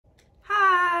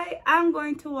I'm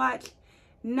going to watch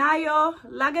Naiyo,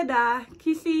 Lagda,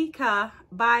 Kisi Ka,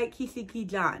 Bhai, Kisi Ki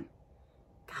Jaan.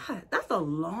 God, that's a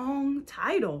long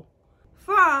title.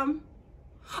 From,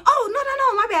 oh,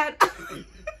 no, my bad.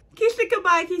 Kisi Ka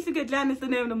Bhai, Kisi Ka Jaan is the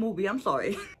name of the movie. I'm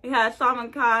sorry. It has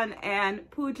Salman and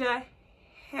Pooja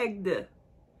Hegde.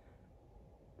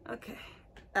 Okay,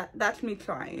 that's me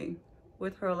trying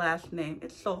with her last name.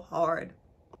 It's so hard.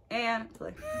 And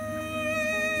play.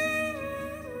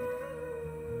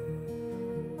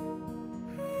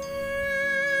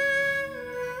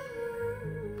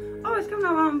 Oh, it's coming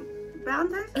out on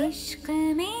Valentine's Day?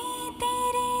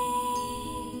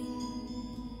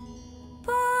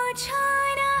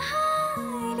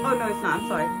 Oh no, it's not. I'm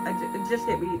sorry. It just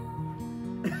hit me.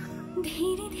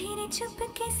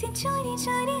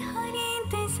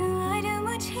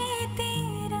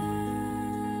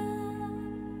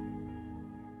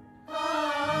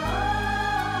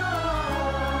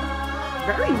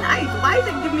 Very nice. Why is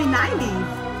it giving me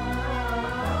 90s?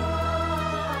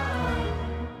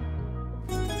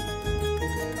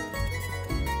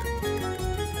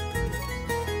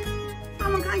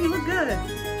 You look good.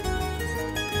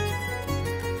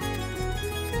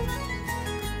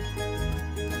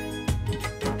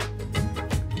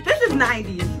 This is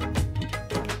 90s.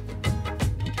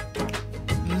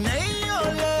 Naiyo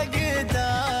lagda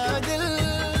dil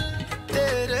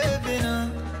tere bina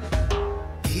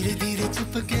धीरे धीरे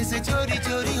चुपके से चोरी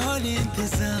चोरी होने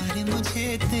इंतजार मुझे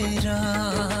तेरा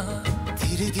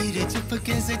धीरे धीरे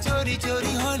चुपके से चोरी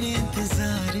चोरी होने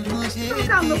इंतजार मुझे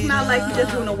तेरा look not like you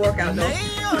just doing a workout though.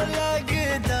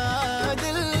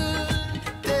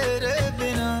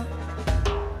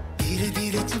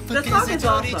 The song is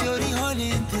awesome.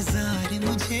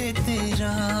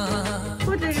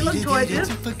 Pooja, you look gorgeous.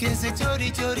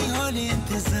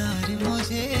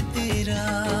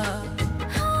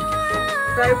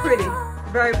 Very pretty.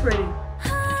 Very pretty.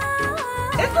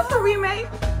 Is this a remake?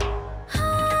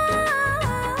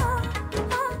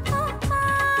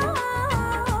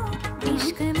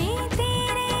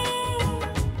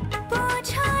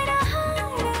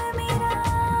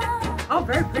 Oh,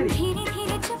 very pretty.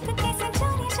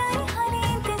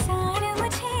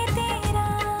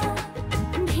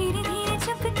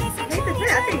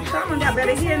 I think Salman got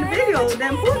better hair in the video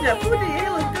than Pooja. Pooja hair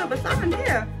looks good, but Salman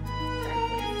hair.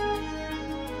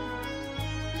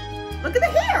 Look at the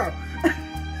hair.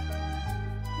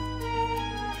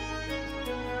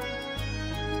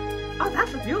 Oh,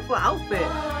 that's a beautiful outfit.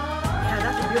 Yeah,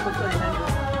 that's a beautiful clothing.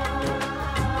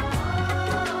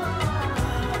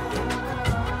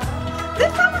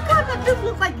 This Salman just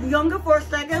looks like younger for a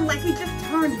second, like he just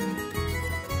turned.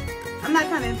 I'm not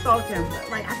trying to insult him, but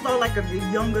like I saw like a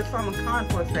younger Salman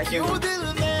for a second. Wow,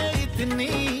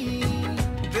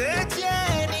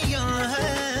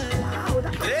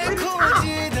 that's a pretty top.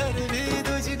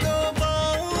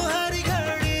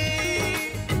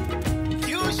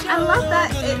 I love that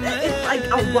it's like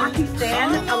a rocky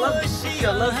sand. I love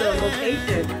the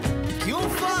location. It's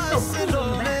so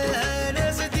cool, man.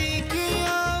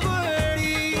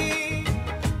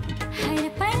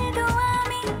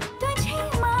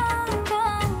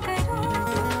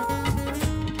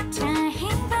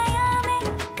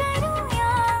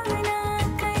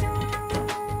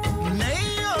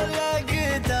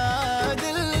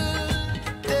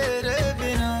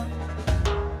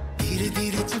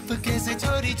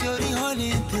 चोरी चोरी होने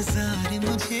इंतजार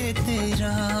मुझे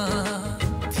तेरा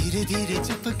धीरे धीरे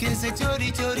चुपके से चोरी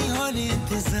चोरी होने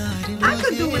इंतजार I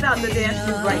could do without the dance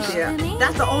move right there.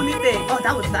 That's the only thing. Oh,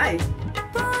 that was nice.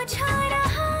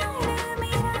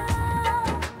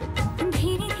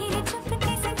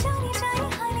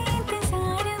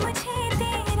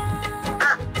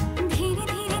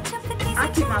 I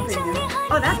keep my opinion.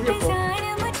 Oh, that's beautiful.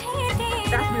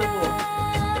 That's beautiful.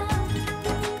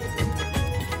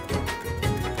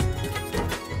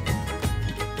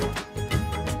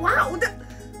 Wow, that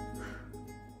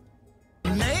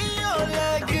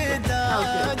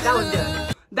was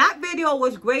good. That video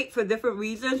was great for different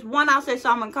reasons. One, I'll say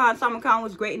Salman Khan. Salman Khan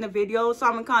was great in the video.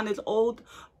 Salman Khan is old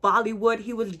Bollywood.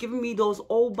 He was giving me those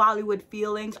old Bollywood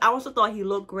feelings. I also thought he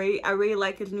looked great. I really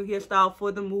like his new hairstyle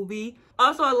for the movie.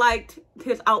 Also, I liked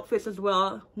his outfits as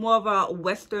well. More of a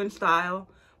Western style.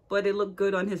 But it looked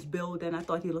good on his build, and I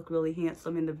thought he looked really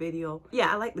handsome in the video.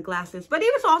 Yeah, I like the glasses. But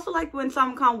it was also like when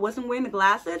Salman Khan wasn't wearing the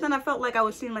glasses, and I felt like I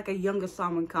was seeing like a younger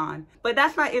Salman Khan. But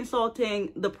that's not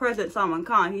insulting the present Salman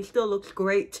Khan. He still looks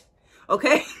great,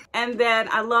 okay? And then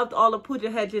I loved all of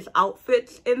Pooja Hedges'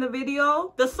 outfits in the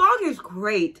video. The song is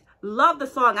great. Love the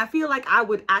song. I feel like I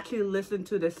would actually listen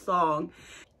to this song.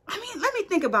 I mean, let me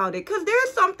think about it, because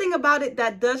there's something about it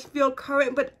that does feel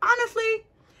current, but honestly,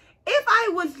 If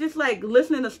I was just like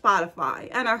listening to Spotify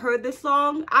and I heard this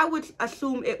song, I would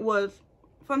assume it was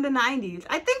from the 90s.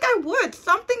 I think I would.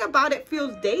 Something about it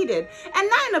feels dated, and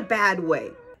not in a bad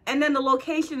way. And then the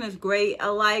location is great.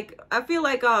 I feel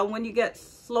like when you get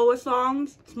slower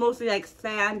songs, it's mostly like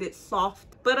sand, it's soft.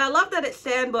 But I love that it's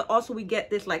sand, but also we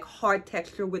get this like hard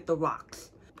texture with the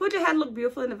rocks. Pooja had looked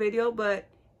beautiful in the video, but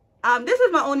this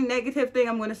is my only negative thing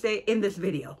I'm going to say in this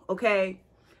video, okay?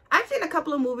 I've seen a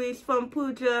couple of movies from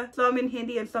Pooja, some in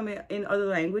Hindi and some in other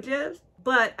languages.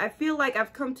 But I feel like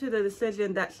I've come to the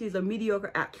decision that she's a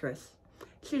mediocre actress.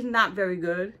 She's not very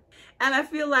good. And I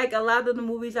feel like a lot of the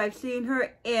movies I've seen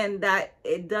her in, that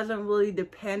it doesn't really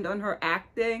depend on her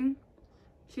acting.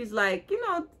 She's like, you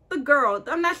know, the girl.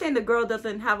 I'm not saying the girl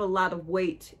doesn't have a lot of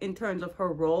weight in terms of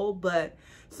her role, but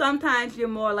sometimes you're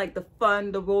more like the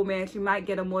fun, the romance. You might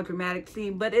get a more dramatic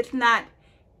scene, but it's not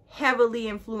heavily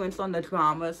influenced on the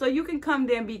drama. So you can come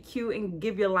there and be cute and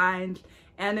give your lines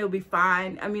and it'll be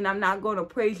fine. I mean, I'm not going to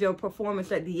praise your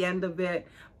performance at the end of it,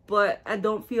 but I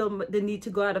don't feel the need to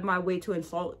go out of my way to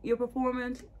insult your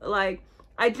performance. Like,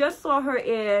 I just saw her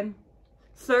in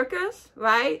Circus,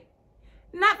 right?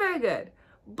 Not very good.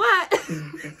 But does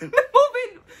the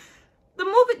movie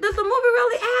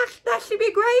really ask that she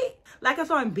be great? Like I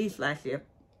saw in Beast last year.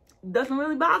 Doesn't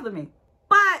really bother me.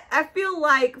 But I feel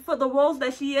like for the roles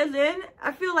that she is in,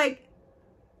 I feel like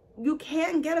you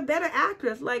can't get a better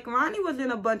actress. Like, Ronnie was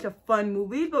in a bunch of fun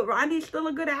movies, but Ronnie's still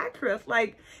a good actress.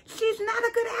 Like, she's not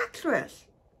a good actress.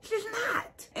 She's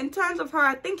not. In terms of her,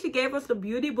 I think she gave us the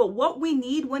beauty, but what we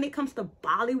need when it comes to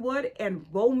Bollywood and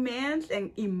romance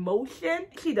and emotion,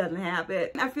 she doesn't have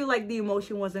it. I feel like the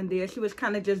emotion wasn't there. She was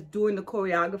kind of just doing the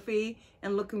choreography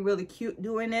and looking really cute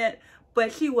doing it,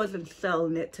 but she wasn't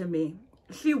selling it to me.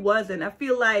 She wasn't. I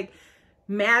feel like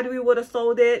Madhuri would have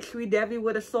sold it. Sridevi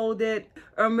would have sold it.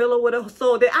 Urmila would have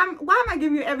sold it. Why am I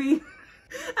giving you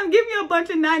I'm giving you a bunch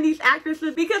of 90s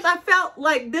actresses because I felt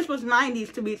like this was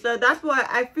 90s to me. So that's why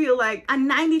I feel like a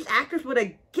 90s actress would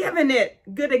have given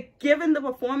the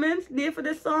performance there for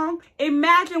this song.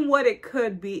 Imagine what it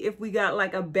could be if we got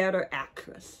like a better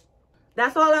actress.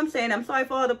 That's all I'm saying. I'm sorry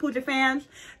for all the Pooja fans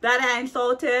that I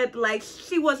insulted. Like,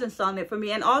 she wasn't selling it for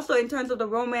me. And also, in terms of the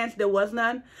romance, there was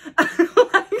none.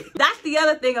 That's the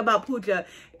other thing about Pooja.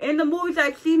 In the movies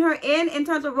I've seen her in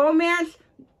terms of romance,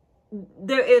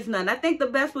 there is none. I think the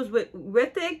best was with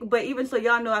Hrithik, but even so,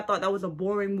 y'all know I thought that was a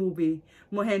boring movie,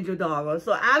 Mohenjo-daro.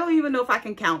 So I don't even know if I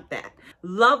can count that.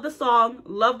 Love the song,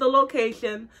 love the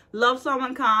location, love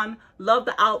Salman Khan, love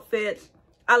the outfits.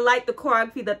 I like the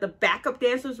choreography that the backup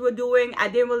dancers were doing. I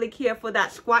didn't really care for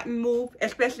that squatting move,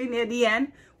 especially near the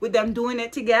end with them doing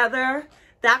it together.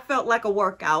 That felt like a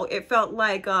workout. It felt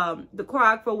like the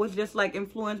choreographer was just like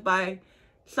influenced by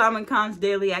Salman Khan's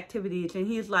daily activities. And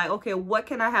he's like, okay, what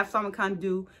can I have Salman Khan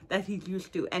do that he's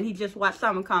used to? And he just watched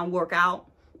Salman Khan work out.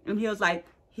 And he was like,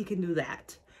 he can do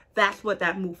that. That's what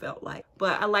that move felt like.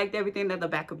 But I liked everything that the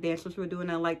backup dancers were doing.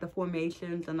 I liked the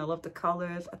formations and I loved the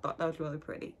colors. I thought that was really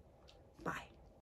pretty. Bye.